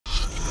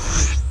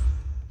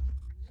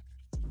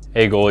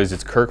Hey goalies,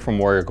 it's Kirk from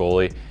Warrior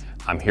Goalie.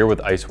 I'm here with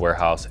Ice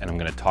Warehouse and I'm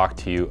going to talk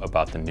to you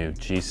about the new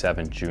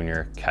G7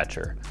 Junior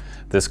Catcher.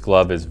 This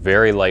glove is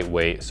very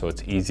lightweight, so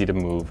it's easy to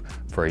move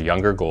for a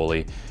younger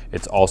goalie.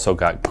 It's also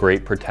got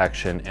great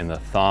protection in the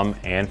thumb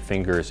and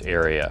fingers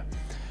area.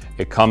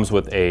 It comes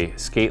with a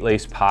skate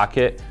lace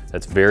pocket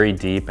that's very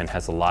deep and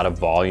has a lot of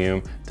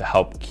volume to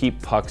help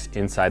keep pucks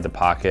inside the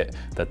pocket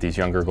that these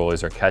younger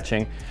goalies are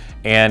catching.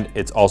 And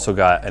it's also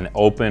got an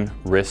open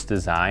wrist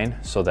design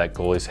so that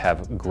goalies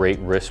have great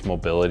wrist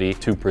mobility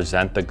to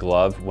present the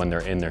glove when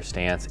they're in their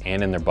stance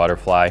and in their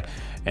butterfly.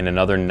 And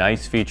another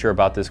nice feature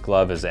about this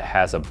glove is it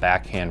has a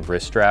backhand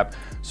wrist strap.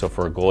 So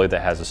for a goalie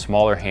that has a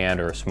smaller hand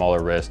or a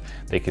smaller wrist,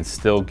 they can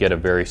still get a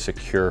very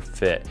secure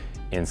fit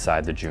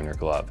inside the junior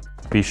glove.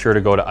 Be sure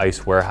to go to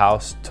Ice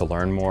Warehouse to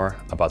learn more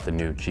about the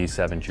new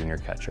G7 Junior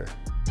Catcher.